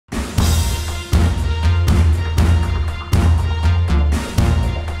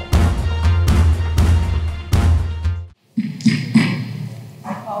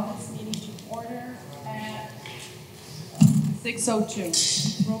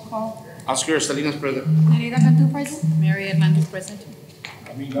6:02. Roll call. Oscar Salinas present. Nerida Cantu present. Mary Hernandez present.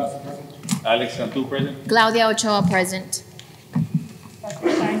 Alex Cantu present. Claudia Ochoa present.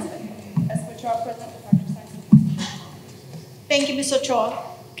 Dr. Science. Escobar present. Dr. Science. Thank you, Ms. Ochoa.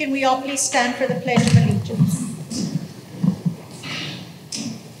 Can we all please stand for the Pledge of Allegiance?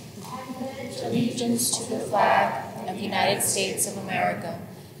 Allegiance to the flag of the United States of America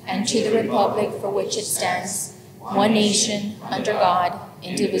and to the republic for which it stands, one nation, under God,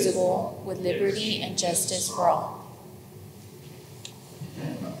 indivisible, with liberty and justice for all.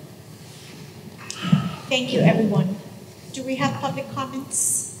 Thank you, everyone. Do we have public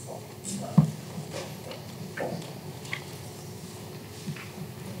comments?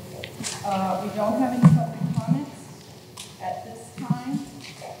 We don't have any public comments at this time.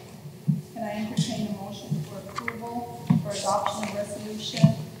 Can I entertain a motion for approval for adoption of resolution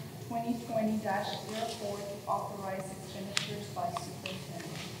 2020-04 to authorize expenditures by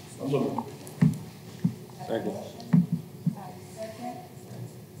superintendent? Have a motion? Have a second?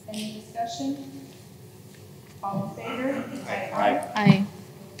 Any discussion? All in favor? Aye.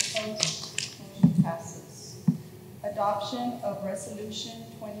 Opposed? Motion passes. Adoption of resolution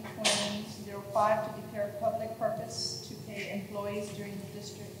 2020-05 to declare public purpose to pay employees during the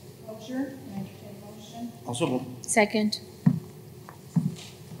district closure. Can I entertain a motion? Also move. Second.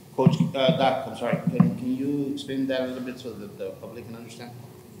 Coach, Doc, I'm sorry. Can you explain that a little bit so that the public can understand?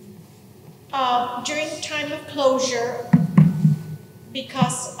 During time of closure,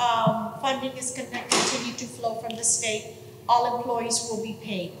 because funding is going to continue to flow from the state, all employees will be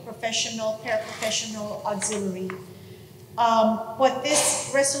paid, professional, paraprofessional, auxiliary. What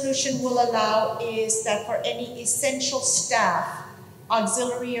this resolution will allow is that for any essential staff,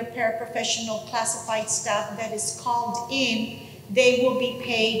 auxiliary or paraprofessional classified staff that is called in, they will be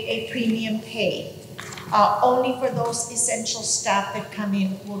paid a premium pay. Only for those essential staff that come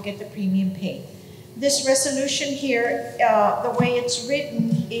in will get the premium pay. This resolution here, the way it's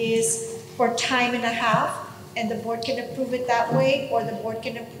written is for time and a half, and the board can approve it that way, or the board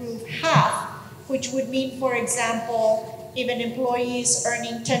can approve half, which would mean, for example, if an employee is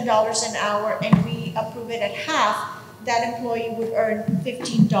earning $10 an hour and we approve it at half, that employee would earn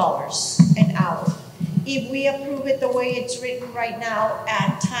 $15 an hour. If we approve it the way it's written right now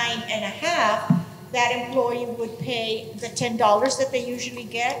at time and a half, that employee would pay the $10 that they usually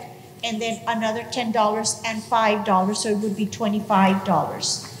get, and then another $10 and $5, so it would be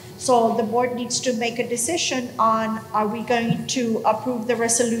 $25. So the board needs to make a decision on, are we going to approve the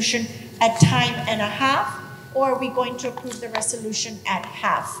resolution at time and a half, or are we going to approve the resolution at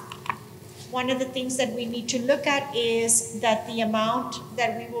half? One of the things that we need to look at is that the amount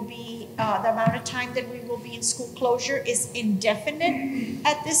that we will be, the amount of time that we will be in school closure is indefinite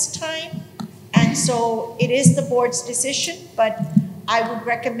at this time. And so it is the board's decision, but I would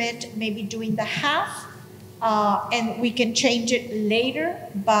recommend maybe doing the half, and we can change it later,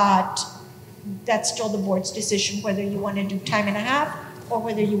 but that's still the board's decision, whether you want to do time and a half or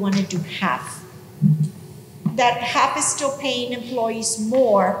whether you want to do half. That half is still paying employees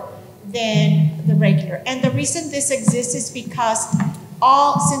more than the regular. And the reason this exists is because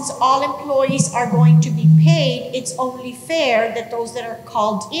since all employees are going to be paid, it's only fair that those that are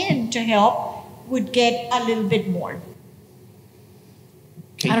called in to help would get a little bit more.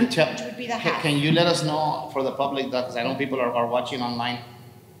 Can you tell? Which would be the half. Can you let us know for the public, because I know people are watching online,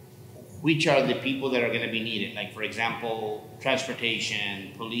 which are the people that are going to be needed? Like, for example,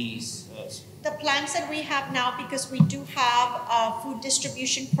 transportation, police. The plans that we have now, because we do have a food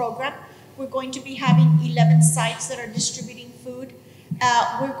distribution program, we're going to be having 11 sites that are distributing food.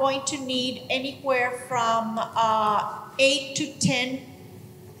 We're going to need anywhere from 8 to 10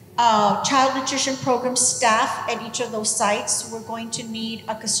 child nutrition program staff at each of those sites. We're going to need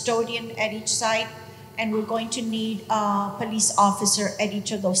a custodian at each site, and we're going to need a police officer at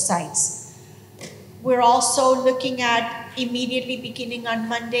each of those sites. We're also looking at, immediately beginning on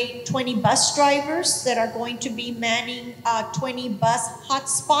Monday, 20 bus drivers that are going to be manning 20 bus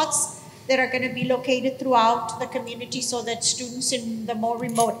hotspots that are going to be located throughout the community so that students in the more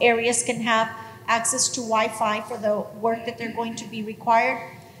remote areas can have access to Wi-Fi for the work that they're going to be required.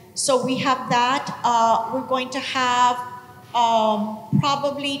 So we have that. We're going to have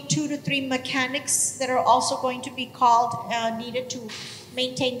probably 2 to 3 mechanics that are also going to be called, needed to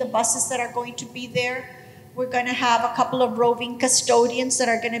maintain the buses that are going to be there. We're going to have a couple of roving custodians that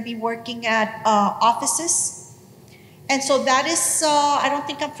are going to be working at offices. And so that is, I don't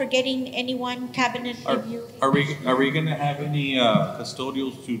think I'm forgetting anyone, cabinet review. Are we going to have any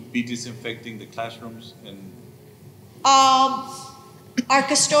custodials to be disinfecting the classrooms? And Our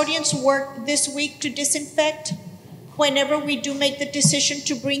custodians work this week to disinfect. Whenever we do make the decision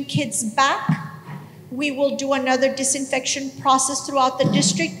to bring kids back, we will do another disinfection process throughout the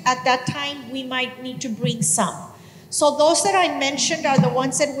district. At that time, we might need to bring some. So those that I mentioned are the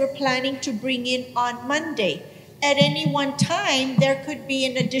ones that we're planning to bring in on Monday. At any one time, there could be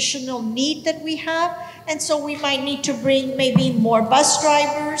an additional need that we have, and so we might need to bring maybe more bus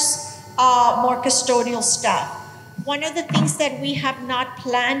drivers, more custodial staff. One of the things that we have not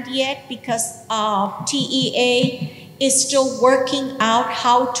planned yet, because TEA is still working out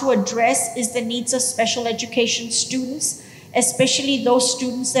how to address, is the needs of special education students, especially those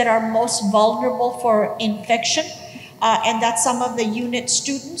students that are most vulnerable for infection, and that's some of the unit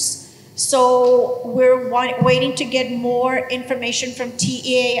students. So we're waiting to get more information from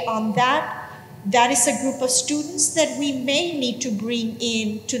TEA on that. That is a group of students that we may need to bring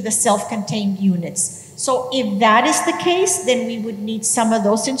in to the self-contained units. So if that is the case, then we would need some of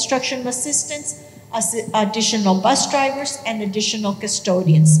those instructional assistants, additional bus drivers, and additional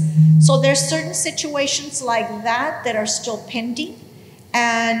custodians. So there's certain situations like that that are still pending,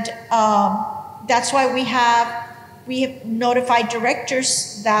 and that's why we have notified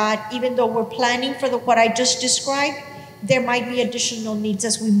directors that even though we're planning for what I just described, there might be additional needs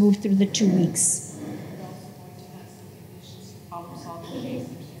as we move through the 2 weeks.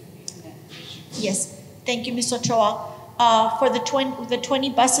 Yes, thank you, Ms. Ochoa. For the 20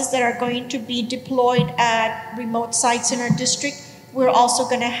 buses that are going to be deployed at remote sites in our district, we're also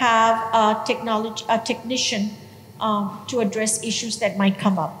going to have a technician to address issues that might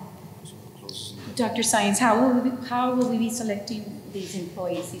come up. Dr. Science, how will we be selecting these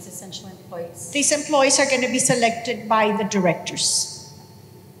employees, these essential employees? These employees are going to be selected by the directors,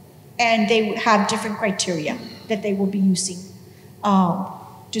 and they have different criteria that they will be using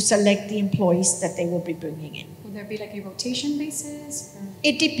to select the employees that they will be bringing in. Will there be like a rotation basis? Or?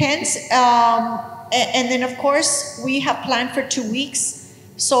 It depends. And then, of course, we have planned for 2 weeks.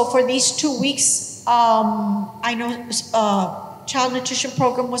 So for these 2 weeks, I know child nutrition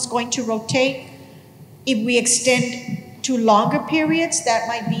program was going to rotate. If we extend to longer periods, that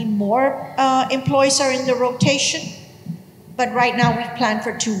might be more employees are in the rotation. But right now, we've planned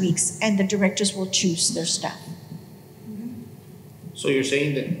for 2 weeks, and the directors will choose their staff. So you're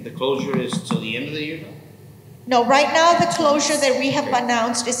saying that the closure is till the end of the year? No, right now the closure that we have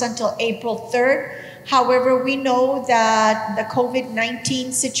announced is until April 3rd. However, we know that the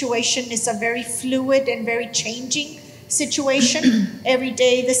COVID-19 situation is a very fluid and very changing situation. Every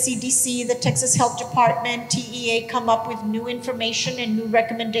day the CDC, the Texas Health Department, TEA come up with new information and new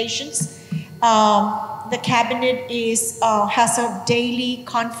recommendations. The cabinet has a daily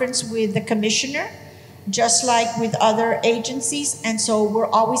conference with the commissioner, just like with other agencies, and so we're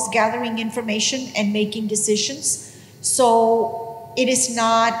always gathering information and making decisions. So it is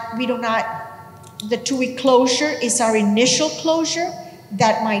not, the 2-week closure is our initial closure.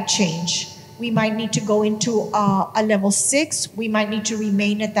 That might change. We might need to go into a level 6. We might need to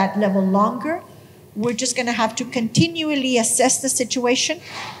remain at that level longer. We're just gonna have to continually assess the situation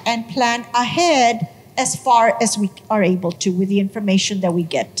and plan ahead as far as we are able to with the information that we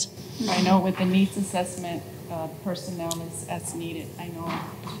get. I know with the needs assessment, personnel is as needed. I know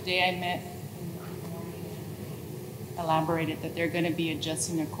today I met and elaborated that they're going to be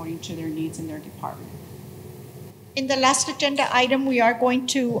adjusting according to their needs in their department. In the last agenda item, we are going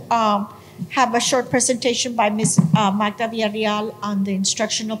to have a short presentation by Ms. Magda Villarreal on the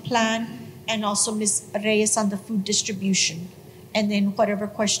instructional plan, and also Ms. Reyes on the food distribution. And then whatever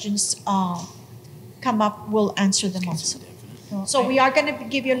questions come up, we'll answer them also. So we are going to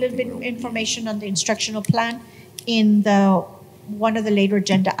give you a little bit of information on the instructional plan in one of the later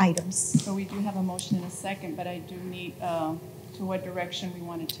agenda items. So we do have a motion and a second, but I do need to what direction we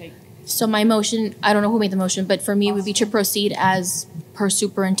want to take. So my motion, I don't know who made the motion, but for me it would be to proceed as per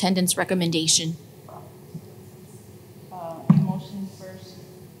superintendent's recommendation. Motion first,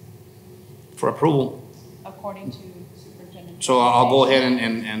 For approval. according to superintendent. So I'll go ahead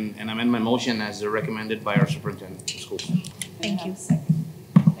and amend my motion as recommended by our superintendent of schools. Thank you. Second.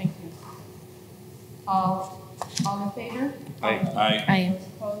 Thank you. All in favor? Aye. Aye. Those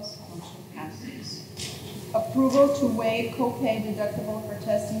opposed? Motion passes. Approval to waive copay deductible for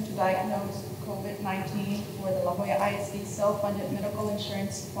testing to diagnose COVID-19 for the La Jolla ISD self-funded medical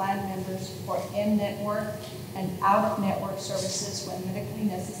insurance plan members for in-network and out-of-network services when medically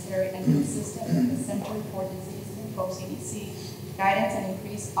necessary and consistent with the Center for Disease Control CDC guidance and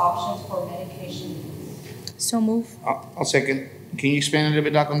increased options for medication use. So move. I'll second. Can you expand a little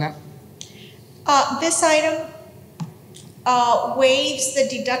bit, Doc, on that? This item waives the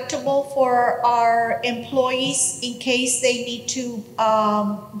deductible for our employees in case they need to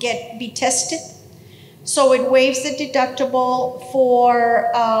be tested. So it waives the deductible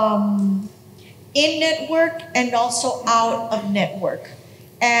for in-network and also out-of-network.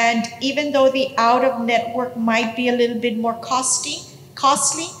 And even though the out-of-network might be a little bit more costly,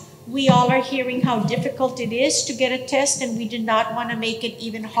 we all are hearing how difficult it is to get a test, and we did not want to make it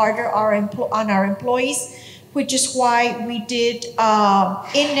even harder on our employees, which is why we did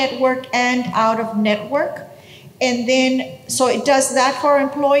in-network and out-of-network. And then, so it does that for our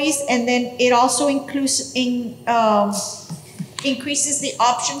employees, and then it also increases the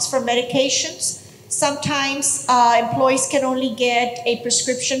options for medications. Sometimes employees can only get a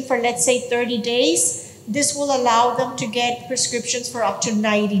prescription for, let's say, 30 days. This will allow them to get prescriptions for up to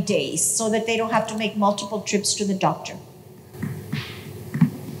 90 days so that they don't have to make multiple trips to the doctor.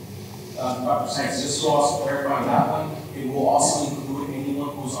 Dr. Sainz, just to also clarify on that one, it will also include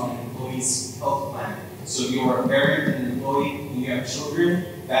anyone who's on an employee's health plan. So if you're a parent and an employee and you have children,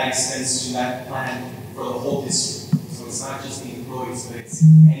 that extends to that plan for the whole district. So it's not just the employees, but it's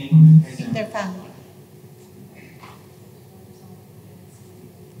anyone dependent In their family.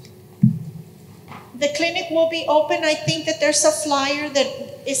 The clinic will be open. I think that there's a flyer that,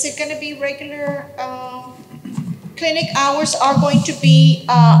 is it going to be regular? Clinic hours are going to be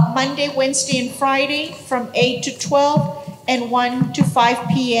Monday, Wednesday, and Friday from 8 to 12 and 1 to 5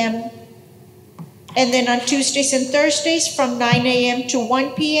 p.m. And then on Tuesdays and Thursdays from 9 a.m. to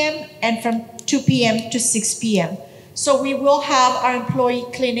 1 p.m. and from 2 p.m. to 6 p.m. So we will have our employee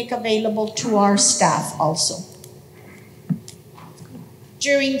clinic available to our staff also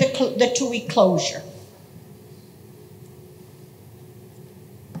during the 2-week closure.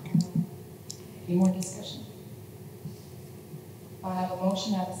 Any more discussion? I have a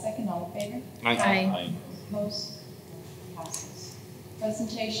motion, I have a second, all in favor? Aye. Opposed? Passes.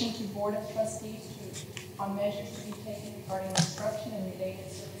 Presentation to Board of Trustees on measures to be taken regarding instruction and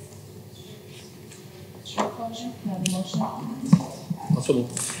related services to the street closure. Can I have a motion? Also move.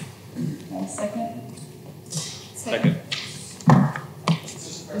 Can I have a second? Second.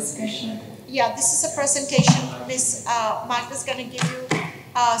 Discussion? Yeah, this is a presentation. Ms. Magda's going to give you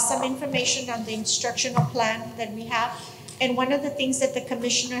some information on the instructional plan that we have. And one of the things that the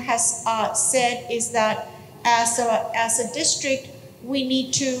commissioner has said is that as a district, we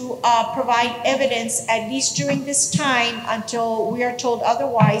need to provide evidence, at least during this time until we are told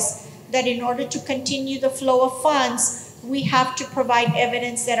otherwise, that in order to continue the flow of funds, we have to provide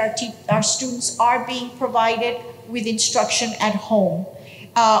evidence that our students are being provided with instruction at home.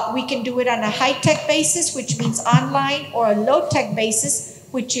 We can do it on a high-tech basis, which means online, or a low-tech basis,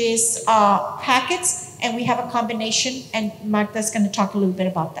 which is packets, and we have a combination, and Magda's going to talk a little bit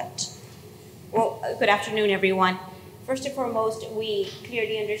about that. Well, good afternoon, everyone. First and foremost, we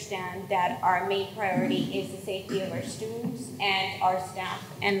clearly understand that our main priority is the safety of our students and our staff.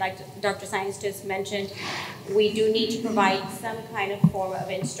 And like Dr. Sainz just mentioned, we do need to provide some kind of form of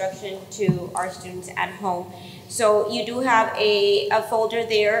instruction to our students at home. So you do have a folder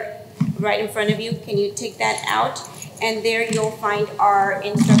there right in front of you. Can you take that out? And there you'll find our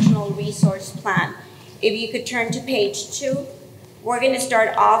instructional resource plan. If you could turn to page 2, we're going to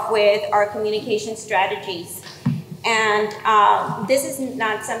start off with our communication strategies. And this is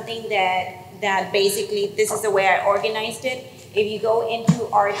not something that basically, this is the way I organized it. If you go into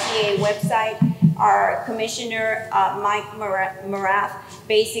our TA website, our commissioner, Mike Marath,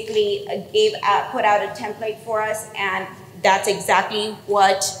 basically put out a template for us, and that's exactly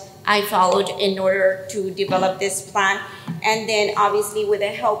what I followed in order to develop this plan. And then obviously with the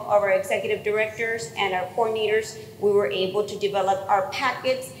help of our executive directors and our coordinators, we were able to develop our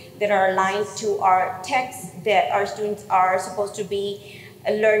packets that are aligned to our texts that our students are supposed to be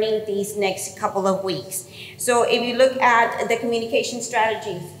learning these next couple of weeks. So if you look at the communication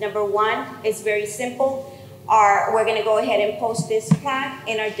strategies, number 1 is very simple. We're gonna go ahead and post this plan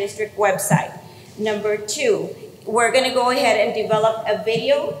in our district website. Number 2, we're gonna go ahead and develop a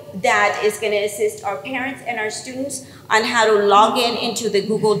video that is gonna assist our parents and our students on how to log into the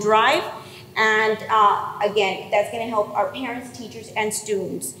Google Drive. And again, that's gonna help our parents, teachers, and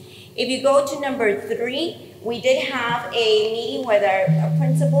students. If you go to number 3, we did have a meeting with our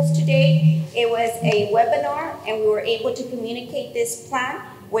principals today. It was a webinar, and we were able to communicate this plan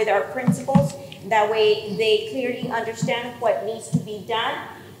with our principals. That way they clearly understand what needs to be done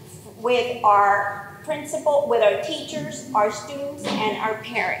with our with our teachers, our students, and our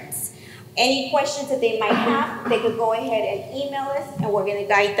parents. Any questions that they might have, they could go ahead and email us, and we're gonna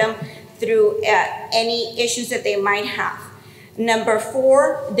guide them through any issues that they might have. Number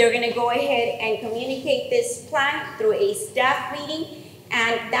 4, they're gonna go ahead and communicate this plan through a staff meeting,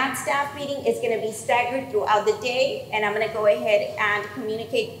 And that staff meeting is going to be staggered throughout the day, and I'm going to go ahead and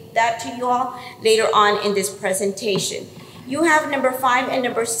communicate that to you all later on in this presentation. You have number 5 and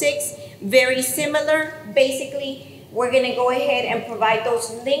number 6, very similar. Basically, we're going to go ahead and provide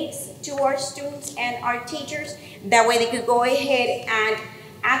those links to our students and our teachers. That way they could go ahead and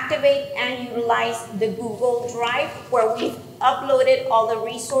activate and utilize the Google Drive, where we've uploaded all the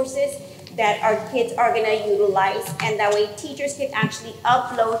resources that our kids are going to utilize, and that way teachers can actually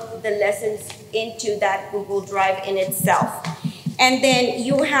upload the lessons into that Google Drive in itself. And then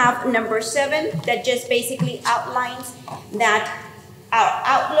you have number 7 that just basically outlines that our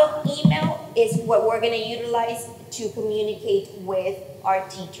Outlook email is what we're going to utilize to communicate with our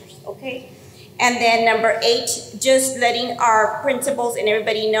teachers, okay? And then number 8, just letting our principals and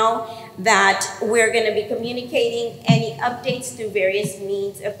everybody know that we're going to be communicating any updates through various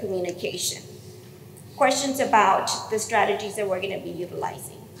means of communication. Questions about the strategies that we're going to be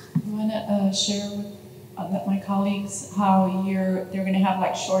utilizing? I want to share with my colleagues how they're going to have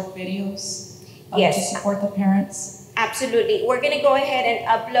like short videos Yes. to support the parents. Absolutely. We're going to go ahead and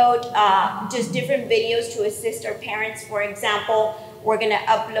upload just different videos to assist our parents. For example, we're going to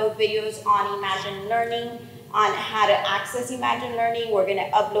upload videos on Imagine Learning, on how to access Imagine Learning. We're going to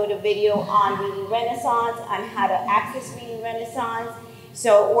upload a video on Reading Renaissance, on how to access Reading Renaissance.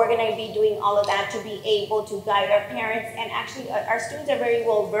 So we're going to be doing all of that to be able to guide our parents. And actually, our students are very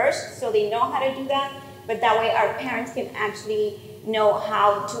well versed, so they know how to do that. But that way, our parents can actually know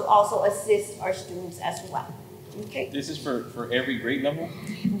how to also assist our students as well. Okay. This is for every grade level?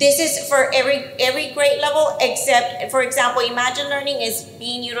 This is for every grade level, except, for example, Imagine Learning is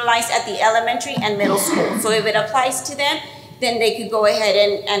being utilized at the elementary and middle school. So if it applies to them, then they could go ahead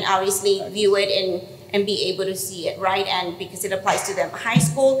and obviously view it and be able to see it, right? And because it applies to them. High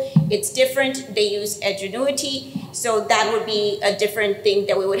school, it's different. They use Edgenuity. So that would be a different thing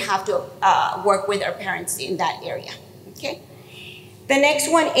that we would have to work with our parents in that area, okay? The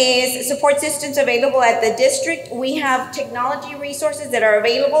next one is support systems available at the district. We have technology resources that are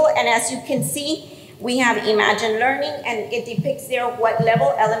available, and as you can see, we have Imagine Learning, and it depicts there what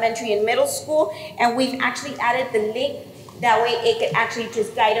level, elementary and middle school, and we've actually added the link. That way it can actually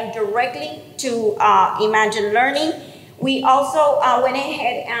just guide them directly to Imagine Learning. We also went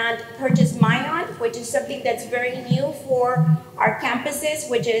ahead and purchased Myon, which is something that's very new for our campuses,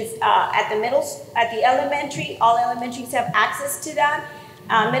 which is at the elementary. All elementaries have access to that.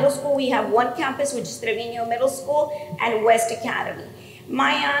 Middle school, we have one campus, which is Trevino Middle School and West Academy.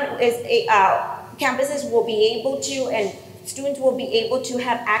 Myon is campuses will be able to, and students will be able to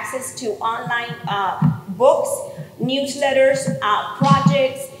have access to online books, newsletters,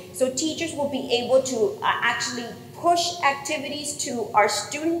 projects. So teachers will be able to actually push activities to our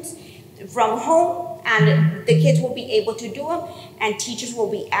students from home, and the kids will be able to do them, and teachers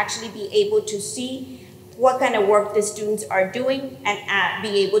will actually be able to see what kind of work the students are doing and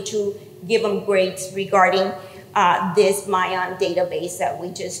be able to give them grades regarding this Myon database that we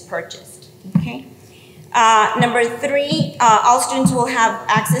just purchased, okay? Number 3, all students will have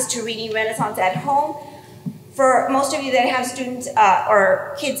access to Reading Renaissance at home. For most of you that have students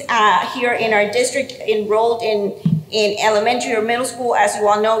or kids here in our district enrolled in elementary or middle school, as you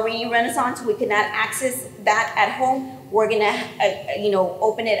all know, Reading Renaissance, we cannot access that at home. We're gonna,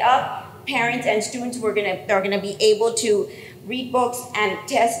 open it up. Parents and students, they're gonna be able to read books and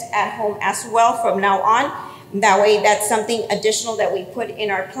test at home as well from now on. That way, that's something additional that we put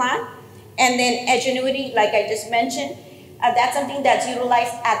in our plan. And then Edgenuity, like I just mentioned, that's something that's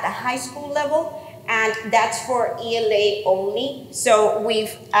utilized at the high school level, and that's for ELA only. So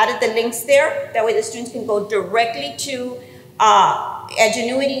we've added the links there. That way the students can go directly to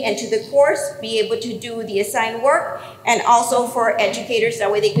Edgenuity and to the course, be able to do the assigned work, and also for educators,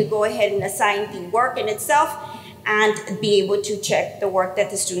 that way they could go ahead and assign the work in itself and be able to check the work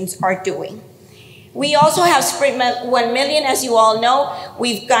that the students are doing. We also have Sprint 1 Million, as you all know.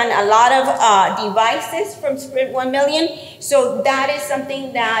 We've gotten a lot of devices from Sprint 1 Million. So that is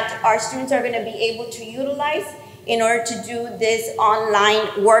something that our students are going to be able to utilize in order to do this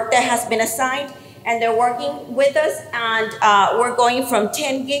online work that has been assigned. And they're working with us, and we're going from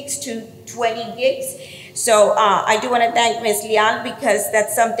 10 gigs to 20 gigs. So I do want to thank Ms. Leal, because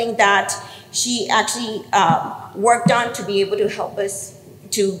that's something that she actually worked on to be able to help us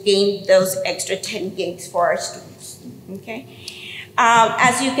to gain those extra 10 gigs for our students, okay?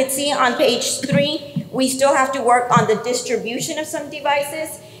 As you can see on page 3, we still have to work on the distribution of some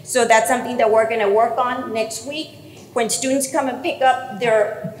devices. So that's something that we're gonna work on next week. When students come and pick up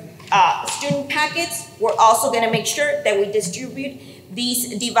their student packets, we're also gonna make sure that we distribute these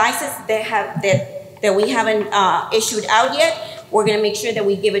devices that we haven't issued out yet we're gonna make sure that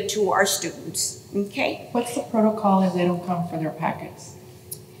we give it to our students, okay? What's the protocol if they don't come for their packets?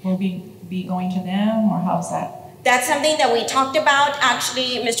 Will we be going to them, or how's that? That's something that we talked about.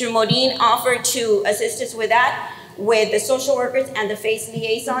 Actually, Mr. Modin offered to assist us with that, with the social workers and the FACE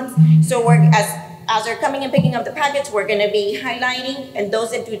liaisons. So as they're coming and picking up the packets, we're gonna be highlighting, and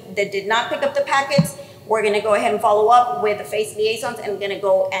those that did not pick up the packets, we're gonna go ahead and follow up with the FACE liaisons and gonna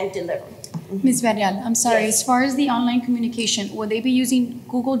go and deliver. Ms. Varela, I'm sorry, Yes. as far as the online communication, will they be using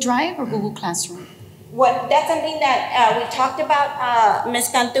Google Drive or Google Classroom? That's something that we talked about, Ms.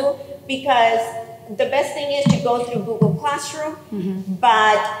 Cantu, because the best thing is to go through Google Classroom,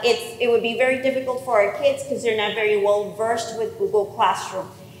 but it would be very difficult for our kids because they're not very well versed with Google Classroom.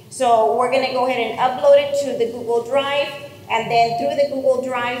 So we're gonna go ahead and upload it to the Google Drive, and then through the Google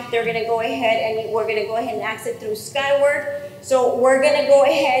Drive, they're gonna go ahead and we're gonna go ahead and access it through Skyward. So we're gonna go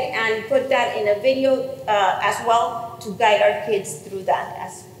ahead and put that in a video as well to guide our kids through that,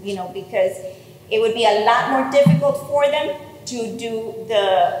 as you know, because it would be a lot more difficult for them to do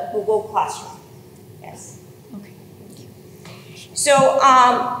the Google Classroom. Yes. Okay. So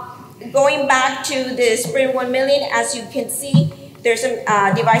going back to the Sprint 1 million, as you can see, there's some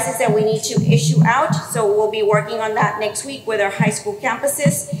devices that we need to issue out. So we'll be working on that next week with our high school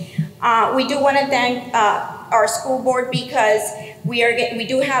campuses. We do want to thank our school board because we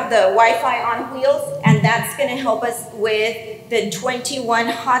do have the Wi-Fi on wheels, and that's going to help us with the 21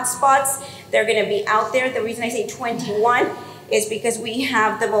 hotspots. They're going to be out there. The reason I say 21 is because we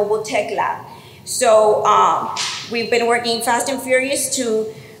have the mobile tech lab. So we've been working fast and furious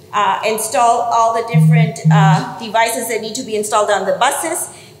to install all the different devices that need to be installed on the buses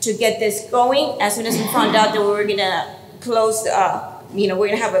to get this going. As soon as we found out that we were gonna close, we're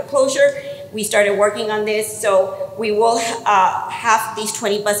gonna have a closure, we started working on this. So we will have these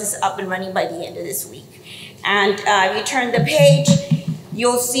 20 buses up and running by the end of this week. And if you turn the page,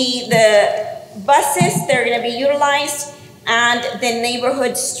 you'll see the buses, they're gonna be utilized, and the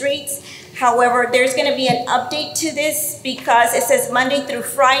neighborhood streets. However, there's gonna be an update to this because it says Monday through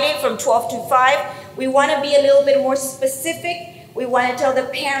Friday from 12 to 5. We wanna be a little bit more specific. We wanna tell the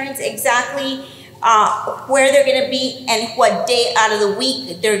parents exactly where they're gonna be and what day out of the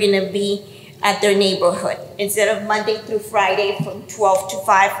week they're gonna be at their neighborhood. Instead of Monday through Friday from 12 to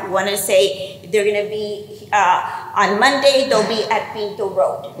 5, we wanna say they're gonna be, on Monday, they'll be at Pinto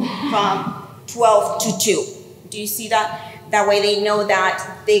Road from 12 to 2. Do you see that? That way they know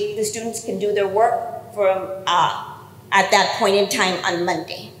that the students can do their work from at that point in time on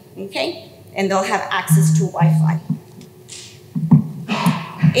Monday, okay? And they'll have access to Wi-Fi.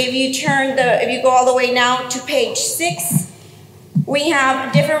 If you go all the way now to page 6, we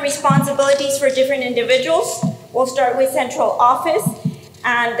have different responsibilities for different individuals. We'll start with central office.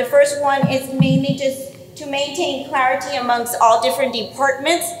 And the first one is mainly just to maintain clarity amongst all different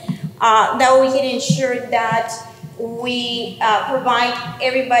departments. That way we can ensure that we provide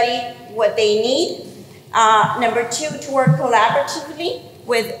everybody what they need. Number 2, to work collaboratively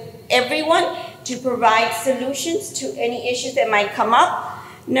with everyone to provide solutions to any issues that might come up.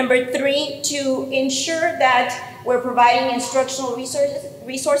 Number 3, to ensure that we're providing instructional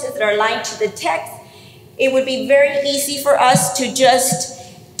resources that are aligned to the text. It would be very easy for us to just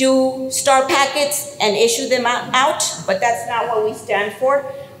do star packets and issue them out, but that's not what we stand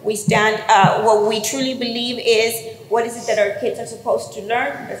for. We stand, what we truly believe is, what is it that our kids are supposed to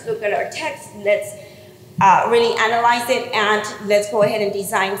learn? Let's look at our text, let's really analyze it, and let's go ahead and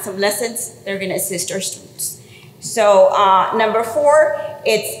design some lessons that are gonna assist our students. So number 4,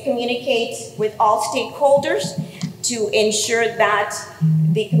 it's communicate with all stakeholders to ensure that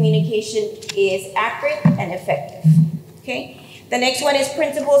the communication is accurate and effective, okay? The next one is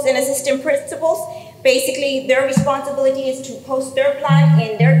principals and assistant principals. Basically, their responsibility is to post their plan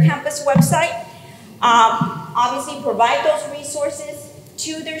in their campus website. Obviously, provide those resources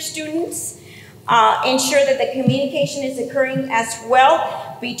to their students. Ensure that the communication is occurring as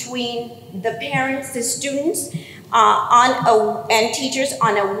well between the parents, the students, and teachers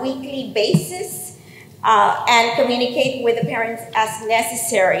on a weekly basis, and communicate with the parents as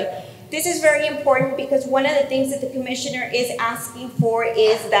necessary. This is very important because one of the things that the commissioner is asking for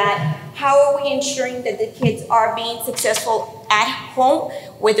is that how are we ensuring that the kids are being successful at home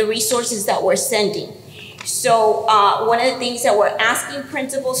with the resources that we're sending. So one of the things that we're asking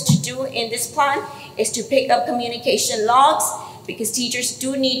principals to do in this plan is to pick up communication logs, because teachers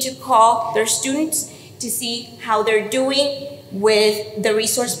do need to call their students to see how they're doing with the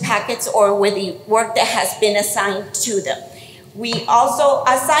resource packets or with the work that has been assigned to them. We also,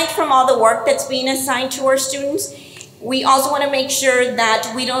 aside from all the work that's being assigned to our students, we also want to make sure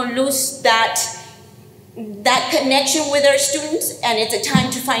that we don't lose that that connection with our students, and it's a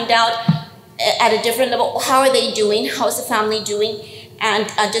time to find out at a different level, how are they doing, how's the family doing, and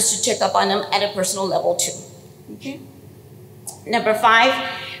just to check up on them at a personal level too, okay? Number 5,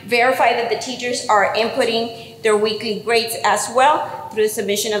 verify that the teachers are inputting their weekly grades as well through the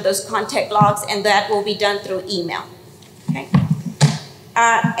submission of those contact logs, and that will be done through email, okay?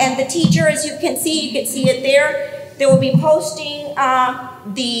 And the teacher, as you can see it there, they will be posting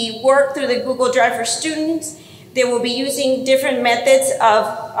the work through the Google Drive for students. They will be using different methods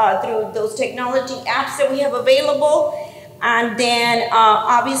of through those technology apps that we have available, and then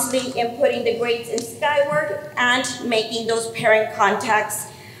obviously inputting the grades in Skyward and making those parent contacts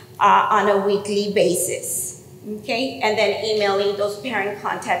on a weekly basis, okay? And then emailing those parent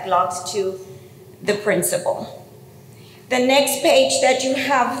contact logs to the principal. The next page that you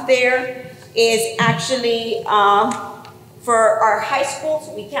have there is actually for our high schools.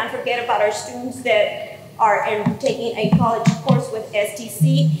 We can't forget about our students that are taking a college course with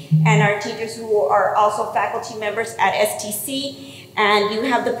STC, and our teachers who are also faculty members at STC. And you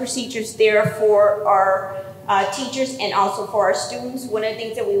have the procedures there for our teachers and also for our students. One of the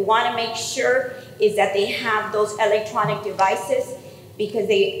things that we want to make sure is that they have those electronic devices, because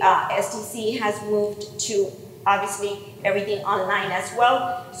STC has moved to obviously everything online as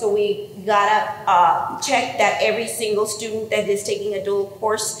well. So we gotta check that every single student that is taking a dual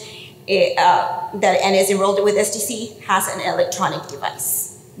course and is enrolled with STC has an electronic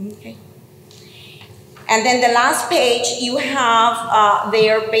device, okay? And then the last page you have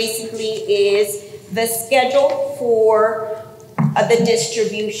there basically is the schedule for the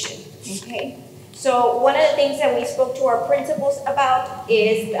distribution, okay? So one of the things that we spoke to our principals about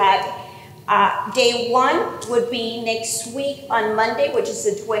is that day 1 would be next week on Monday, which is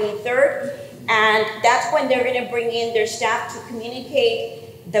the 23rd, and that's when they're going to bring in their staff to communicate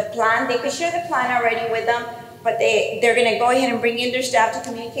the plan. They could share the plan already with them, but they're going to go ahead and bring in their staff to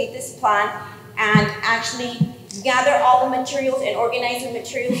communicate this plan and actually gather all the materials and organize the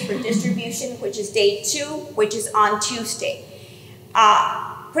materials for distribution, which is day 2, which is on Tuesday.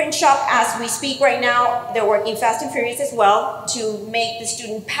 Print shop, as we speak right now, they're working fast and furious as well to make the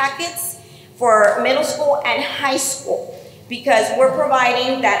student packets for middle school and high school, because we're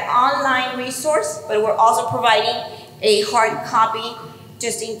providing that online resource, but we're also providing a hard copy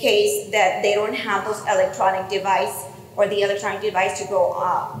just in case that they don't have those electronic device or the electronic device to go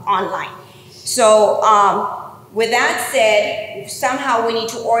online. So with that said, somehow we need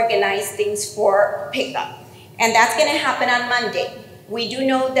to organize things for pickup, and that's going to happen on Monday. We do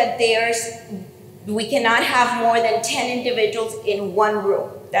know that we cannot have more than 10 individuals in one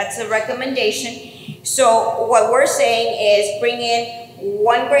room. That's a recommendation. So what we're saying is bring in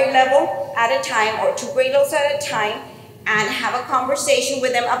 1 grade level at a time or 2 grade levels at a time and have a conversation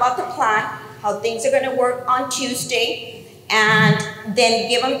with them about the plan, how things are going to work on Tuesday, and then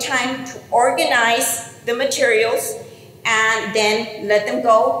give them time to organize the materials and then let them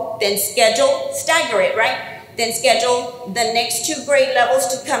go, then stagger it, right? Then schedule the next 2 grade levels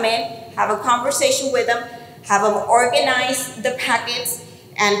to come in, have a conversation with them, have them organize the packets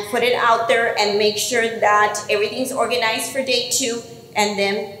and put it out there and make sure that everything's organized for day 2, and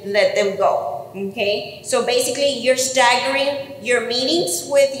then let them go, okay? So basically you're staggering your meetings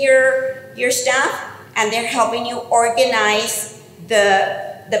with your staff, and they're helping you organize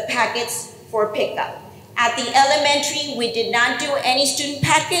the packets for pickup. At the elementary, we did not do any student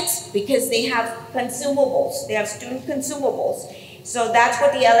packets because they have consumables. They have student consumables. So that's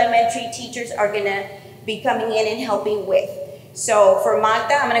what the elementary teachers are gonna be coming in and helping with. So for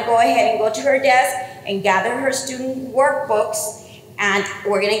Magda, I'm gonna go ahead and go to her desk and gather her student workbooks, and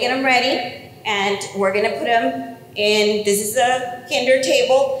we're gonna get them ready, and we're gonna put them in, this is a kinder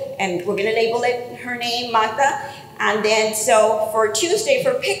table, and we're gonna label it her name, Magda. And then so for Tuesday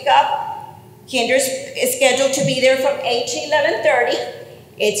for pickup, kinder is scheduled to be there from 8 to 11:30.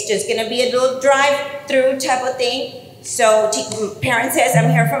 It's just gonna be a little drive-through type of thing. So parent says, I'm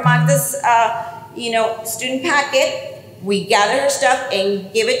here for Magda's student packet. We gather her stuff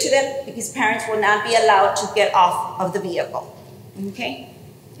and give it to them because parents will not be allowed to get off of the vehicle, okay?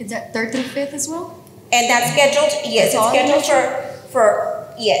 Is that 3rd through 5th as well? And that's scheduled, yes, it's scheduled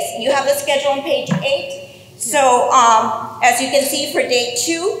yes, you have the schedule on page 8. So as you can see for day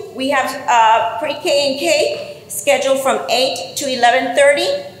 2, we have pre-K and K scheduled from 8 to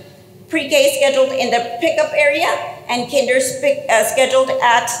 11:30. Pre-K is scheduled in the pickup area, and kinder scheduled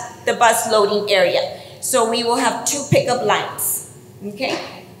at the bus loading area. So we will have 2 pickup lines, okay?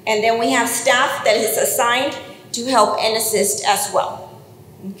 And then we have staff that is assigned to help and assist as well,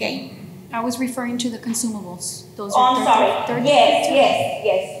 okay? I was referring to the consumables. Those Oh, are I'm sorry.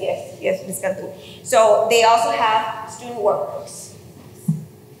 Yes. yes, Ms. Cantu. So they also have student workbooks.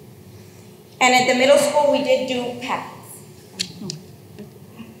 And at the middle school, we did do packets.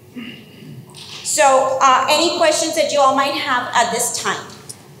 So any questions that you all might have at this time?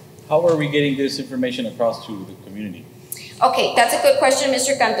 How are we getting this information across to the community? Okay, that's a good question,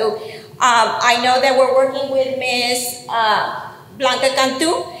 Mr. Cantu. I know that we're working with Ms. Blanca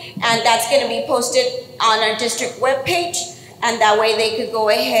Cantu, and that's going to be posted on our district webpage, and that way they could go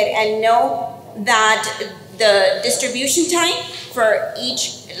ahead and know that the distribution time for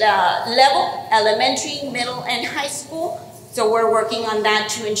each level, elementary, middle, and high school. So we're working on that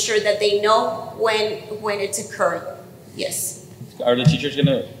to ensure that they know when it's occurring. Yes. Are the teachers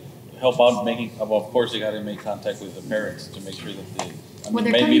gonna help out making, well, of course, they gotta make contact with the parents to make sure that they, Well,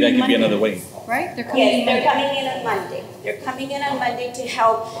 they're maybe that coming could be in another Monday. way. Right? They're coming Yes, in they're Monday. coming in on Monday. They're coming in on Monday to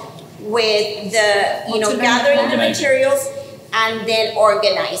help with the, To learn gathering the Organizing. materials and then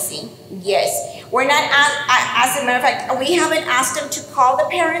organizing. Yes. We're not, as a matter of fact, we haven't asked them to call the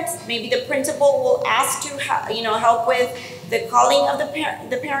parents. Maybe the principal will ask to, help with the calling of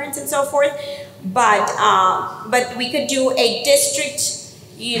the parents and so forth. But we could do a district,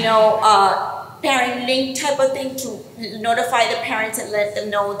 parent link type of thing to notify the parents and let them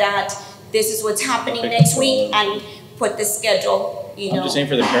know that this is what's happening next week and put the schedule, I'm just saying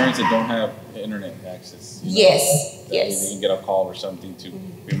for the parents that don't have internet access. Yes, That yes. They can get a call or something to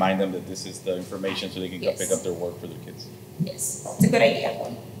remind them that this is the information so they can go Yes. pick up their work for their kids. Yes, it's a good idea.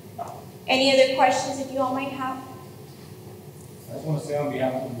 Any other questions that you all might have? I just want to say on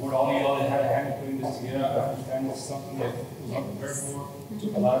behalf of the board, all of y'all that had a hand in putting this together, I understand it's something that was unprepared for,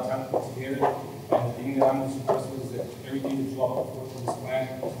 took a lot of time to put together. And the thing that I'm most impressed with is that everything that you all put forth for this plan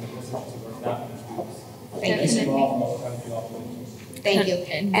is in the best interest of our staff and our students. Thank you. all from all the time that you all put into it. Thank you.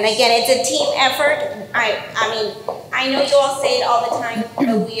 And again, it's a team effort. I know you all say it all the time,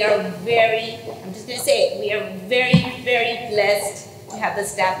 but we are I'm just gonna say it, we are very, very blessed to have the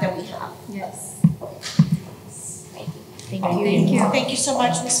staff that we have. Yes. Thank you. Thank you so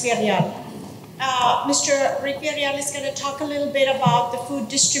much, Ms. Villarreal. Mr. Rick Villarreal is going to talk a little bit about the food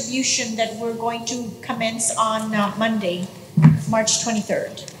distribution that we're going to commence on Monday, March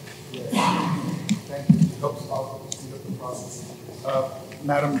 23rd. Thank you. It helps out speed up the process.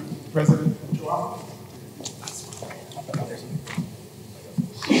 Madam President, Joao.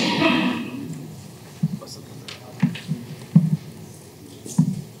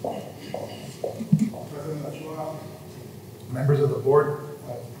 President Ochoa, members of the board,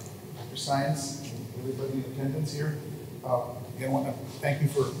 Dr. Science, and everybody in attendance here. Again, I want to thank you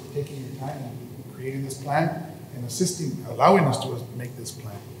for taking your time and creating this plan and allowing us to make this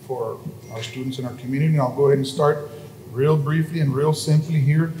plan for our students in our community. And I'll go ahead and start real briefly and real simply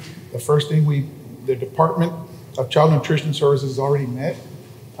here. The first thing the Department of Child Nutrition Services has already met,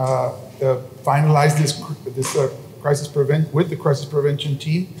 finalized this crisis prevention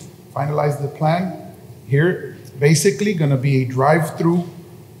team, finalized the plan. Here, basically going to be a drive-through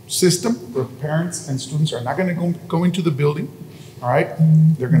system where parents and students are not going to go into the building. All right,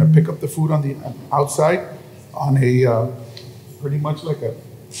 they're going to pick up the food on the outside on a pretty much like a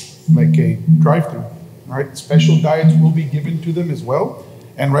drive-through. All right, special diets will be given to them as well.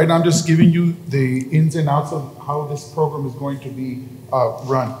 And right now, I'm just giving you the ins and outs of how this program is going to be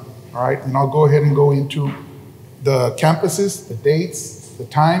run. All right, and I'll go ahead and go into the campuses, the dates, the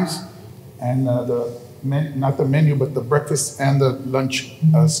times, and not the menu, but the breakfast and the lunch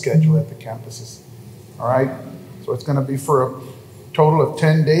schedule at the campuses. All right, so it's going to be for a total of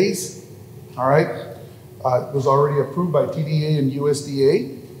 10 days. All right, it was already approved by TDA and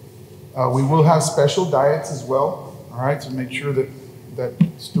USDA. We will have special diets as well. All right, to make sure that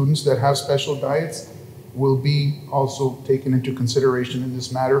students that have special diets will be also taken into consideration in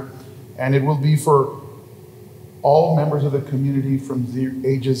this matter. And it will be for all members of the community from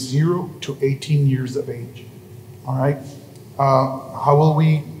ages 0 to 18 years of age. All right. How will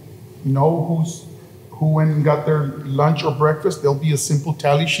we know who went and got their lunch or breakfast? There'll be a simple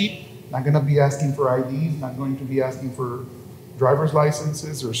tally sheet. Not going to be asking for IDs. Not going to be asking for driver's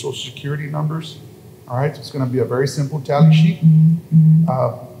licenses or social security numbers. All right. So it's going to be a very simple tally sheet.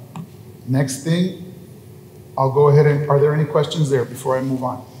 Next thing, I'll go ahead and. Are there any questions there before I move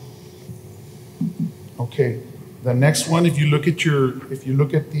on? Okay. The next one, if you look at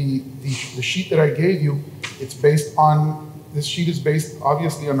the sheet that I gave you, this sheet is based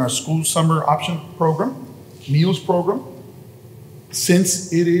obviously on our school summer option program, meals program.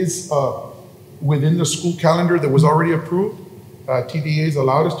 Since it is within the school calendar that was already approved, TDA has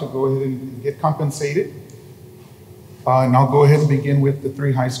allowed us to go ahead and get compensated. And I'll go ahead and begin with the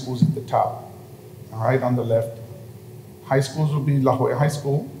 3 high schools at the top. All right, on the left. High schools will be La Jolla High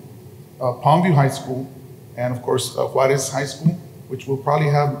School, Palmview High School, and of course, Juarez High School, which will probably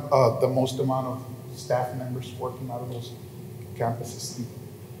have the most amount of staff members working out of those campuses.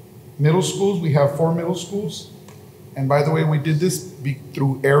 Middle schools, we have 4 middle schools. And by the way, we did this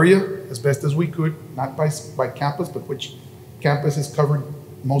through area as best as we could, not by campus, but which campus has covered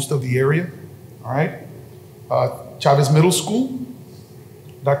most of the area, all right? Chavez Middle School,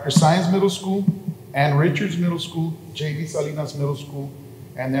 Dr. Science Middle School, Ann Richards Middle School, J.D. Salinas Middle School,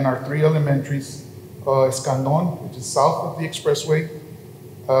 and then our 3 elementaries, Escandon, which is south of the expressway,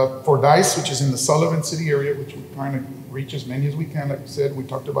 Fordyce, which is in the Sullivan City area, which we're trying to reach as many as we can, like I said, we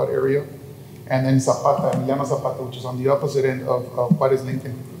talked about area, and then Zapata, Emiliano Zapata, which is on the opposite end of Juarez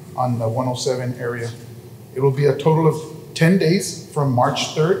Lincoln on the 107 area. It will be a total of 10 days from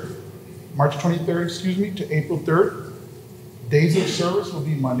March 23rd, excuse me, to April 3rd. Days of service will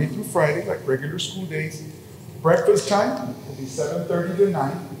be Monday through Friday, like regular school days. Breakfast time will be 7:30 to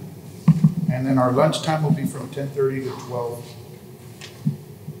 9. And then our lunch time will be from 10:30 to 12.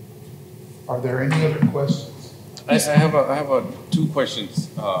 Are there any other questions? I have 2 questions.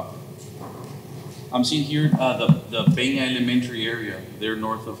 I'm seeing here the Peña Elementary area, they're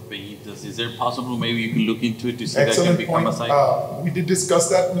north of Peñitas. Is there possible maybe you can look into it to see that can become a site? We did discuss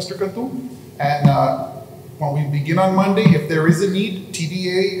that, Mr. Cantu. And when we begin on Monday, if there is a need,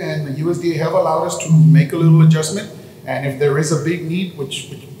 TDA and the USDA have allowed us to make a little adjustment. And if there is a big need,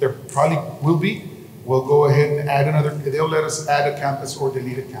 which there probably will be, we'll go ahead and add another, they'll let us add a campus or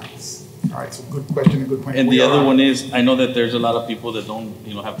delete a campus. All right, so good question and good point. And the other one is, I know that there's a lot of people that don't,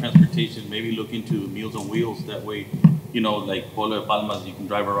 have transportation, maybe look into Meals on Wheels, that way, like Pueblo de Palmas, you can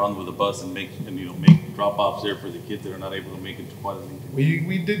drive around with a bus and make drop-offs there for the kids that are not able to make it to Juarez Lincoln.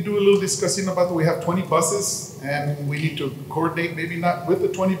 We did do a little discussing about that. We have 20 buses, and we need to coordinate, maybe not with the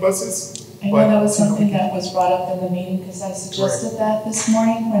 20 buses. I know that was something that was brought up in the meeting, because I suggested that this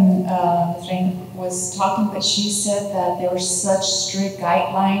morning when Ms. Rain was talking, but she said that there were such strict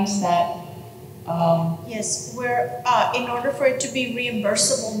guidelines that yes, in order for it to be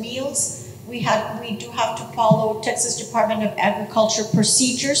reimbursable meals, we do have to follow Texas Department of Agriculture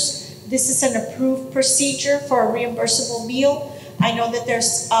procedures. This is an approved procedure for a reimbursable meal. I know that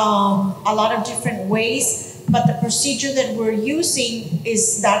there's a lot of different ways, but the procedure that we're using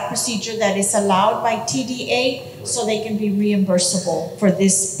is that procedure that is allowed by TDA, so they can be reimbursable for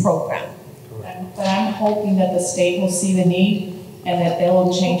this program. But I'm hoping that the state will see the need and that they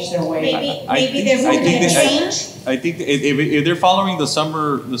will change their way. Maybe there will be a change. I think if they're following the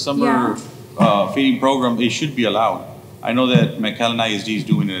summer feeding program, it should be allowed. I know that McAllen ISD is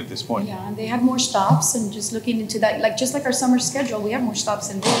doing it at this point. Yeah, and they have more stops, and just looking into that, just like our summer schedule, we have more stops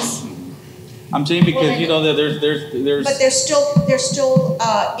in this. I'm saying because that there's. But they're still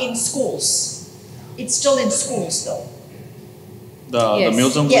in schools. It's still in schools though. The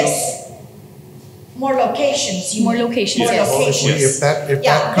Meals on Wheels? Yes. More locations. More locations, More yes. locations. If that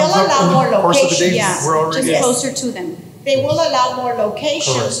Yeah, comes they'll up allow in more the course of the day, Yeah, we're already. just closer to them. They will allow more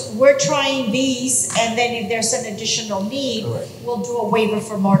locations. We're trying these, and then if there's an additional need, we'll do a waiver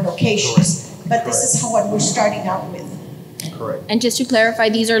for more locations. But this is what we're starting out with. Correct. And just to clarify,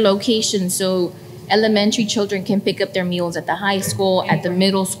 these are locations, so elementary children can pick up their meals at the high school, at the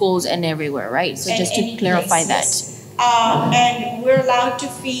middle schools, and everywhere, right? So just to clarify that. And we're allowed to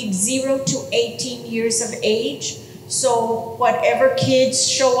feed 0 to 18 years of age. So whatever kids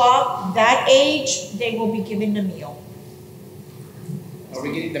show up that age, they will be given a meal. Are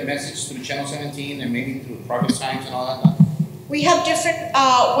we getting the message through Channel 17 and maybe through Progress Times and all that? We have different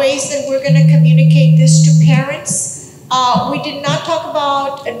ways that we're going to communicate this to parents. We did not talk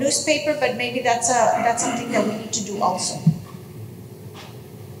about a newspaper, but maybe that's something that we need to do also.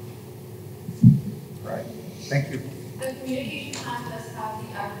 Right. Thank you. The communication plan does have the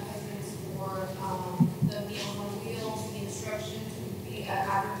advertisements for the Meals on Wheels, the instructions to be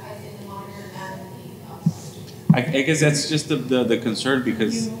advertised in the monitor and the. I guess that's just the concern,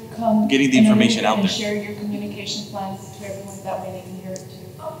 because You come getting the information out and there. share your communication plans to everyone, that way they can hear it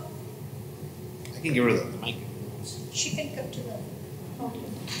too. I can give her the mic. She can come to the.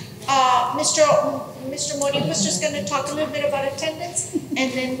 Mr. Mori was just going to talk a little bit about attendance,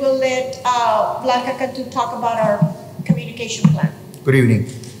 and then we'll let Blanca Cantu talk about our communication plan. Good evening.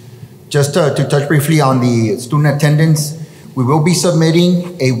 Just to touch briefly on the student attendance, we will be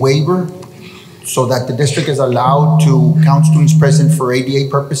submitting a waiver so that the district is allowed to count students present for ADA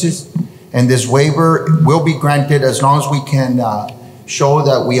purposes. And this waiver will be granted as long as we can show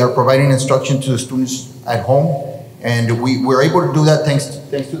that we are providing instruction to the students at home. And we're able to do that thanks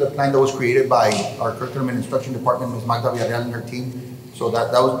to the plan that was created by our curriculum and instruction department, Ms. Magda Villarreal and her team. So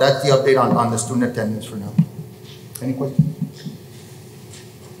that's the update on the student attendance for now. Any questions?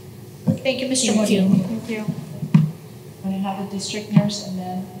 Thank Thank you, Mr. Thank you. Moreno. Thank you. I'm gonna have the district nurse and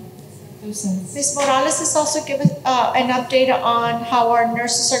then Susan. Ms. Morales has also given an update on how our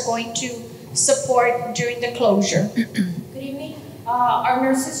nurses are going to support during the closure. Good evening. Our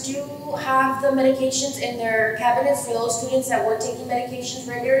nurses do have the medications in their cabinets for those students that were taking medications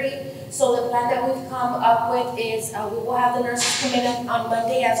regularly. So the plan that we've come up with is we will have the nurses come in on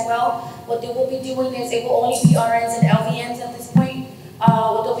Monday as well. What they will be doing is it will only be RNs and LVNs at this point.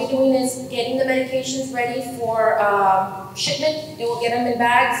 What they'll be doing is getting the medications ready for shipment. They will get them in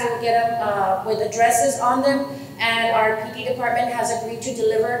bags. They will get them with addresses on them. And our PD department has agreed to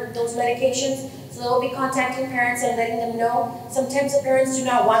deliver those medications. So they'll be contacting parents and letting them know. Sometimes the parents do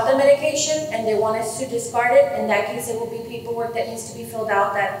not want the medication and they want us to discard it. In that case, it will be paperwork that needs to be filled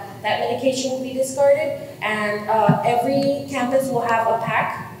out that medication will be discarded. And every campus will have a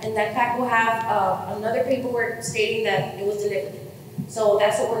pack, and that pack will have another paperwork stating that it was delivered. So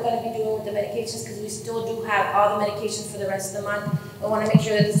that's what we're going to be doing with the medications, because we still do have all the medications for the rest of the month. We want to make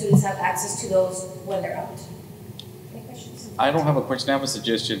sure that the students have access to those when they're out. Any questions? I don't have a question, I have a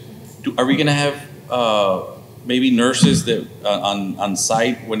suggestion. Are we gonna have maybe nurses that on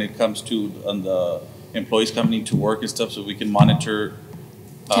site when it comes to the employees coming to work and stuff, so we can monitor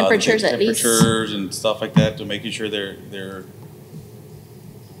Temperatures at least. temperatures and stuff like that, to making sure they're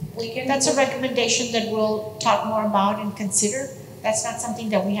That's a recommendation that we'll talk more about and consider. That's not something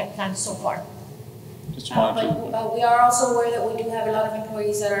that we have planned so far. just monitoring. But we are also aware that we do have a lot of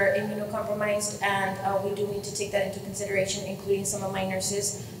employees that are immunocompromised, and we do need to take that into consideration, including some of my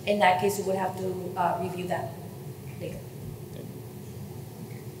nurses. In that case, we would have to review that later.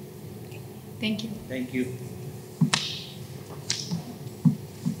 Thank you. Thank you.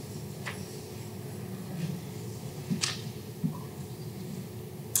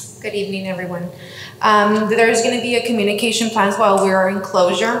 Good evening, everyone. There's going to be a communication plans while we are in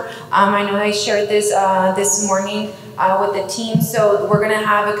closure. I know I shared this this morning with the team, so we're going to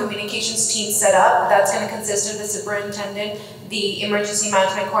have a communications team set up. That's going to consist of the superintendent, the emergency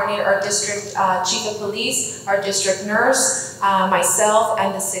management coordinator, our district chief of police, our district nurse, myself,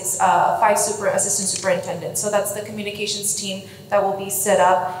 and the five assistant superintendents. So that's the communications team that will be set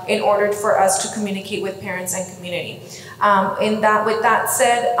up in order for us to communicate with parents and community. With that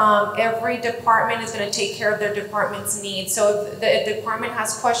said, every department is going to take care of their department's needs. So if the department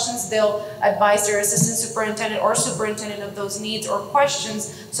has questions, they'll advise their assistant superintendent or superintendent of those needs or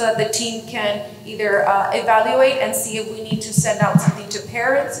questions, so that the team can either evaluate and see if we need to send out something to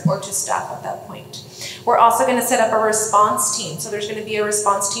parents or to staff at that point. We're also going to set up a response team. So there's going to be a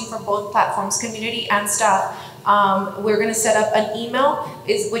response team for both platforms, community and staff. We're going to set up an email,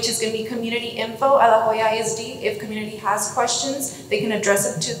 which is going to be communityinfo@LJISD. If community has questions, they can address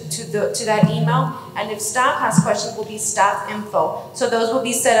it to that email. And if staff has questions, will be staff info. So those will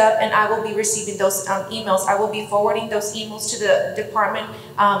be set up, and I will be receiving those emails. I will be forwarding those emails to the department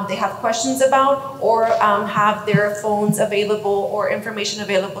they have questions about, or have their phones available or information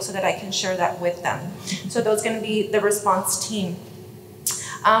available, so that I can share that with them. So those are going to be the response team.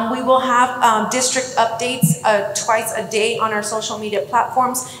 We will have district updates twice a day on our social media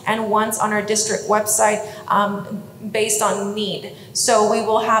platforms, and once on our district website based on need. So we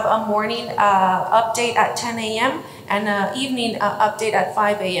will have a morning update at 10 a.m. and an evening update at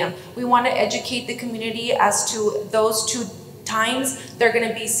 5 a.m. We want to educate the community as to those two times they're going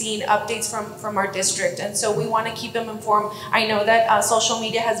to be seeing updates from our district, and so we want to keep them informed. I know that social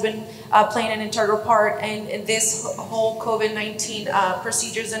media has been playing an integral part in this whole COVID-19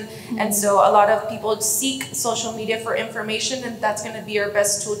 procedures, and so a lot of people seek social media for information, and that's going to be our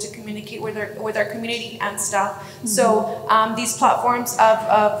best tool to communicate with our community and staff. Mm-hmm. So these platforms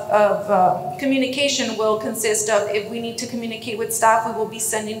of communication will consist of, if we need to communicate with staff, we will be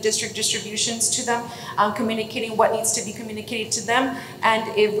sending district distributions to them, communicating what needs to be communicated to them.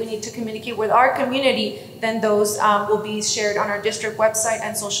 And if we need to communicate with our community, then those will be shared on our district website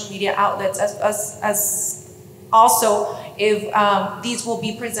and social media outlets. As also, if these will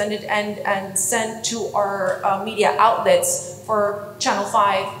be presented and sent to our media outlets for Channel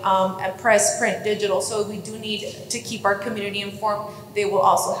 5 and press, print, digital. So we do need to keep our community informed. They will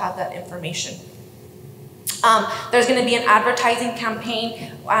also have that information. There's going to be an advertising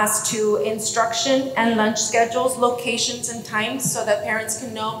campaign as to instruction and lunch schedules, locations and times, so that parents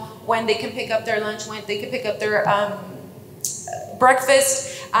can know when they can pick up their lunch, when they can pick up their breakfast,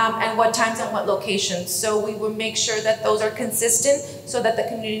 and what times and what locations. So we will make sure that those are consistent, so that the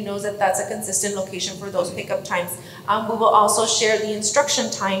community knows that that's a consistent location for those pickup times. We will also share the instruction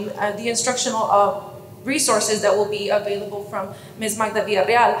time, the instructional resources that will be available from Ms. Magda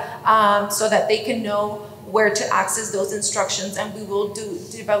Villarreal, so that they can know where to access those instructions, and we will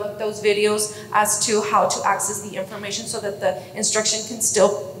develop those videos as to how to access the information so that the instruction can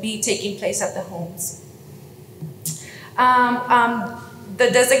still be taking place at the homes. The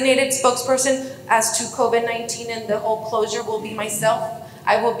designated spokesperson as to COVID-19 and the whole closure will be myself.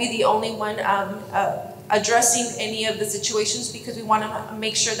 I will be the only one addressing any of the situations, because we want to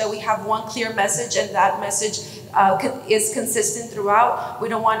make sure that we have one clear message, and that message is consistent throughout. We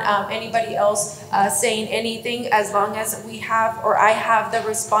don't want anybody else saying anything. As long as we have, or I have, the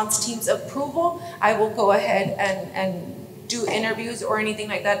response team's approval, I will go ahead and do interviews or anything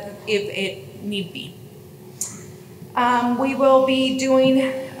like that if it need be. We will be doing,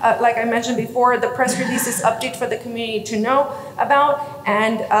 like I mentioned before, the press releases update for the community to know about,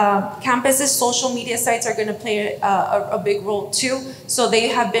 and campus's social media sites are going to play a big role too. So we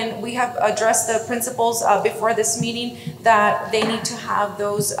have addressed the principals before this meeting that they need to have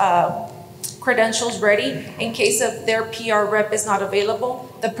those credentials ready in case of their PR rep is not available.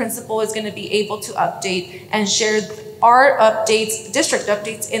 The principal is going to be able to update and share our updates, district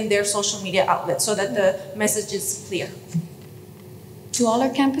updates, in their social media outlets so that the message is clear. Do all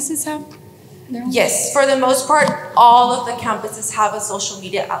our campuses have their own? Yes, for the most part, all of the campuses have a social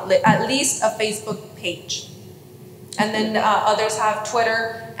media outlet, at least a Facebook page. And then others have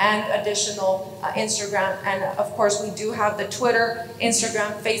Twitter and additional Instagram. And of course, we do have the Twitter,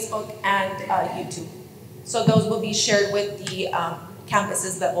 Instagram, Facebook, and YouTube. So those will be shared with the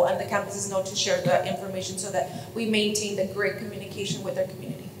campuses level, and the campuses know to share the information so that we maintain the great communication with our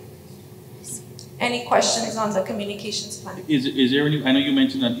community. Any questions on the communications plan? Is there any, I know you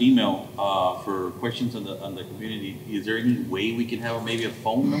mentioned an email for questions on the community. Is there any way we can have maybe a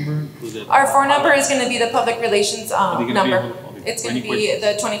phone number? Our phone number is going to be the public relations number. It's going to be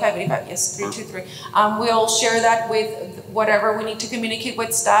the 2585, yes, 323. We'll share that with whatever we need to communicate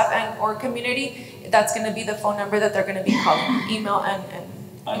with staff and or community. That's going to be the phone number that they're going to be calling, email, and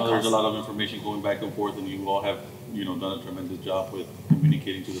I know there's a lot of information going back and forth, and you all have, done a tremendous job with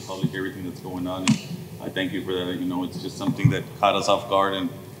communicating to the public everything that's going on. And I thank you for that. It's just something that caught us off guard, and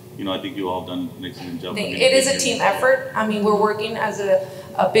I think you all done an excellent job. It is a team effort. I mean, we're working as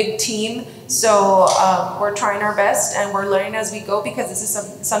a big team, so we're trying our best, and we're learning as we go, because this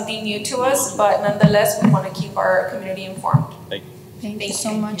is something new to us. But nonetheless, we want to keep our community informed. Thank you. Thank you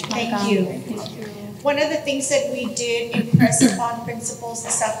so much. Thank you. One of the things that we did impress upon principals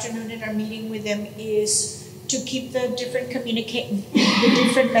this afternoon in our meeting with them is to keep the different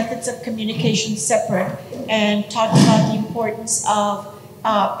methods of communication separate, and talk about the importance of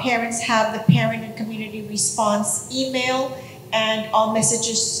parents have the parent and community response email, and all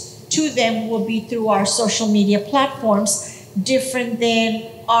messages to them will be through our social media platforms, different than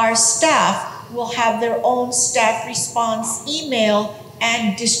our staff will have their own staff response email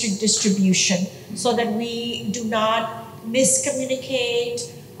and district distribution, so that we do not miscommunicate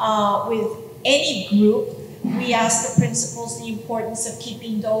with any group. We ask the principals the importance of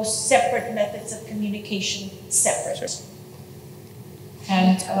keeping those separate methods of communication separate.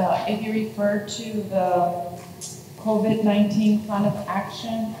 And if you refer to the COVID-19 plan of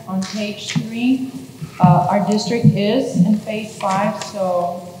action on page 3, our district is in phase 5,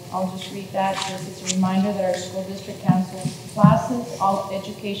 so I'll just read that. This is a reminder that our school district cancels classes. All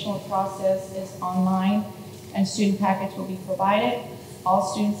educational process is online, and student packets will be provided.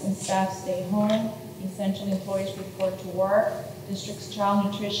 All students and staff stay home. Essential employees report to work. District's child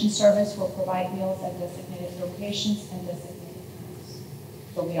nutrition service will provide meals at designated locations and designated times.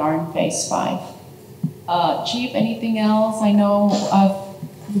 So we are in phase 5. Chief, anything else? I know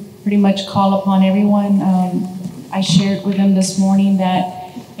we pretty much call upon everyone. I shared with them this morning that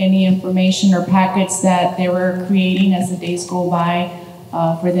any information or packets that they were creating as the days go by,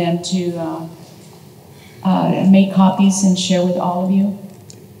 for them to make copies and share with all of you,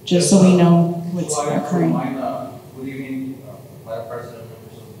 just so we know what's occurring. Good evening, Madam President,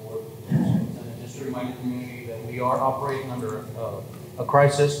 members of the board. And just to remind the community that we are operating under a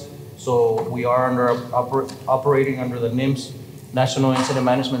crisis. So we are operating under the NIMS National Incident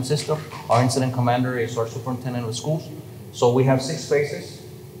Management System. Our incident commander is our superintendent of schools. So we have 6 phases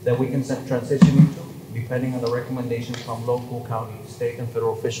that we can transition into, depending on the recommendations from local, county, state, and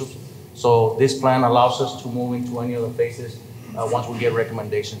federal officials. So this plan allows us to move into any of the phases once we get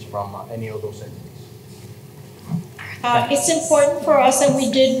recommendations from any of those entities. It's important for us, and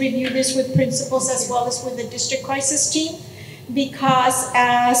we did review this with principals as well as with the district crisis team, because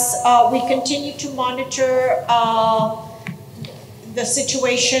as we continue to monitor the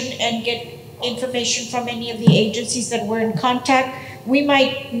situation and get information from any of the agencies that we're in contact, we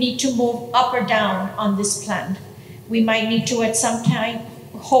might need to move up or down on this plan. We might need to at some time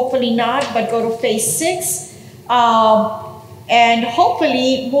hopefully not, but go to phase 6, and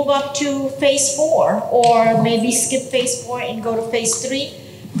hopefully move up to phase 4, or maybe skip phase 4 and go to phase 3.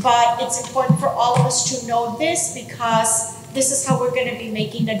 But it's important for all of us to know this, because this is how we're going to be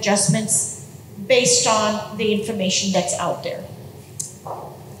making adjustments based on the information that's out there.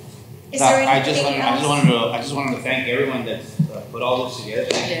 Is there I anything else? just wanted to thank everyone that's put all this together.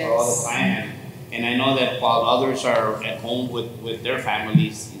 Thank you for all the time. And I know that while others are at home with their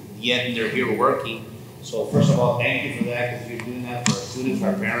families, yet they're here working. So first of all, thank you for that, because you're doing that for our students, for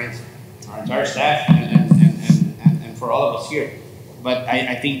our parents, our entire staff, and for all of us here. But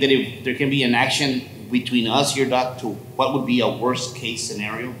I think that if there can be an action between us here, Doc, to what would be a worst case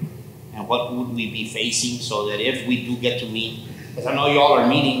scenario, and what would we be facing, so that if we do get to meet, because I know y'all are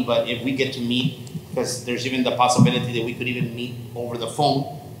meeting, but if we get to meet, because there's even the possibility that we could even meet over the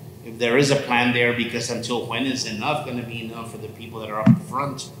phone, if there is a plan there, because until when is enough going to be enough for the people that are up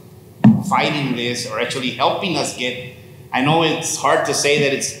front fighting this, or actually helping us get, I know it's hard to say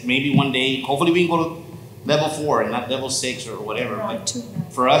that it's maybe one day, hopefully we can go to level 4 and not level 6 or whatever, but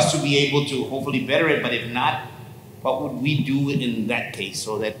for us to be able to hopefully better it, but if not, what would we do in that case,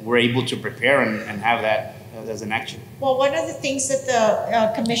 so that we're able to prepare and have that as an action? Well, one of the things that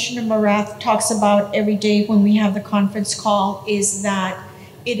the Commissioner Morath talks about every day when we have the conference call is that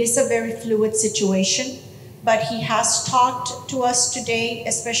it is a very fluid situation, but he has talked to us today,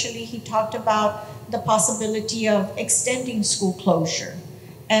 especially he talked about the possibility of extending school closure.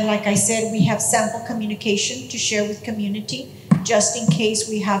 And like I said, we have sample communication to share with community, just in case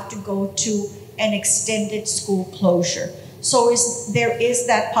we have to go to an extended school closure. So there is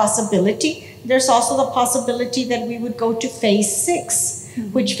that possibility. There's also the possibility that we would go to phase 6,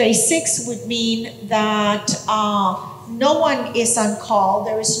 which phase 6 would mean that no one is on call.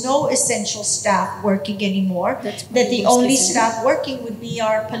 There is no essential staff working anymore. That the only staff working would be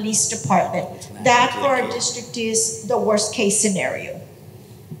our police department. That for our district is the worst case scenario.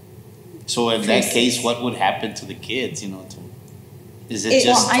 So in that case, what would happen to the kids, is it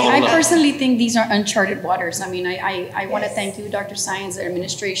just I personally think these are uncharted waters. I mean, I want to thank you, Dr. Science, the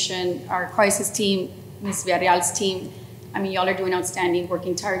administration, our crisis team, Ms. Villarreal's team. I mean, y'all are doing outstanding,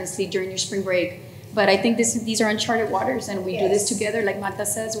 working tirelessly during your spring break. But I think these are uncharted waters, and we do this together. Like Marta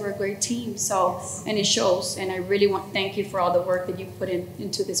says, we're a great team. So, and it shows. And I really want to thank you for all the work that you put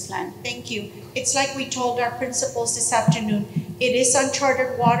into this plan. Thank you. It's like we told our principals this afternoon. It is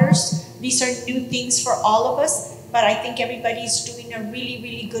uncharted waters. These are new things for all of us. But I think everybody's doing a really,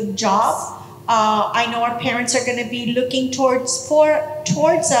 really good job. I know our parents are going to be looking towards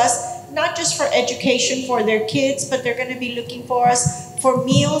us, not just for education for their kids, but they're going to be looking for us for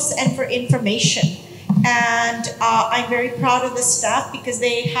meals and for information. And I'm very proud of the staff, because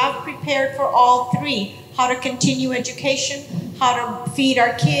they have prepared for all three: how to continue education, how to feed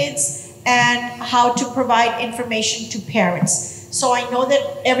our kids, and how to provide information to parents. So I know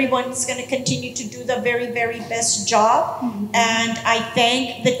that everyone's going to continue to do the very, very best job. And I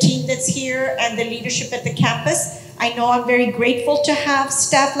thank the team that's here and the leadership at the campus. I know I'm very grateful to have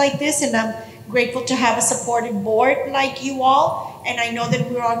staff like this, and I'm grateful to have a supportive board like you all. And I know that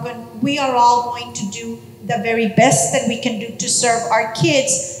we are all going to do the very best that we can do to serve our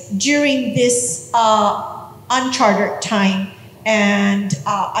kids during this uncharted time, and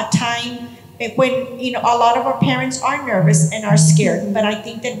a time when a lot of our parents are nervous and are scared. But I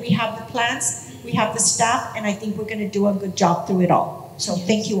think that we have the plans, we have the staff, and I think we're going to do a good job through it all. So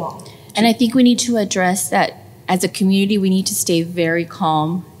thank you all. And I think we need to address that as a community. We need to stay very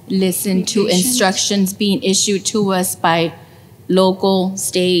calm, listen to instructions being issued to us by local,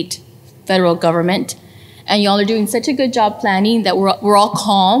 state, federal government. And y'all are doing such a good job planning that we're all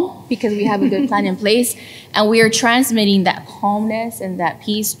calm, because we have a good plan in place. And we are transmitting that calmness and that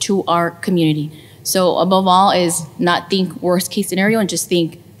peace to our community. So above all is not think worst case scenario, and just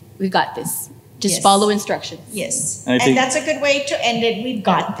think we got this. Just follow instructions. Yes, and that's a good way to end it. We've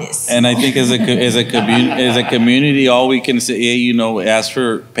got this. And I think as a community, all we can say, ask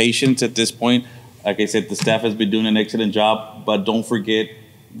for patience at this point. Like I said, the staff has been doing an excellent job, but don't forget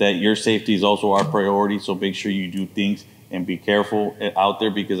that your safety is also our priority. So make sure you do things and be careful out there,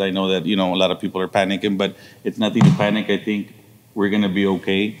 because I know that, a lot of people are panicking, but it's nothing to panic. I think we're going to be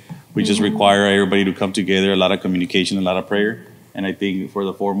okay. We just require everybody to come together, a lot of communication, a lot of prayer. And I think for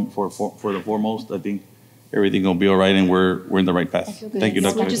the foremost, I think everything will be all right, and we're in the right path. Thank you,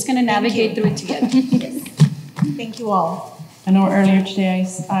 Dr. We're just going to navigate through it together. Thank you all. I know earlier today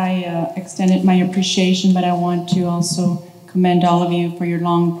I extended my appreciation, but I want to also commend all of you for your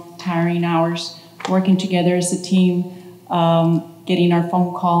long, tiring hours working together as a team, getting our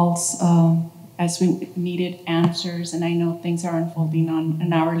phone calls as we needed answers, and I know things are unfolding on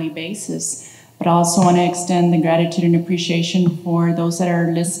an hourly basis. But I also want to extend the gratitude and appreciation for those that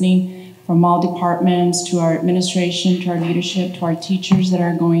are listening from all departments, to our administration, to our leadership, to our teachers that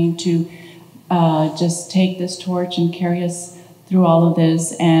are going to just take this torch and carry us through all of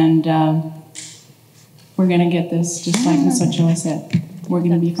this. And we're going to get this, just like Ms. Ochoa said. We're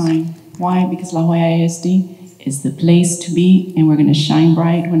going to be fine. Why? Because La Jolla ISD is the place to be, and we're going to shine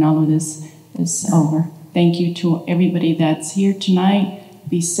bright when all of this is over. Thank you to everybody that's here tonight.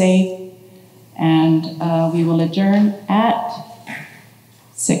 Be safe, and we will adjourn at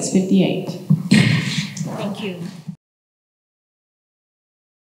 6:58. Thank you.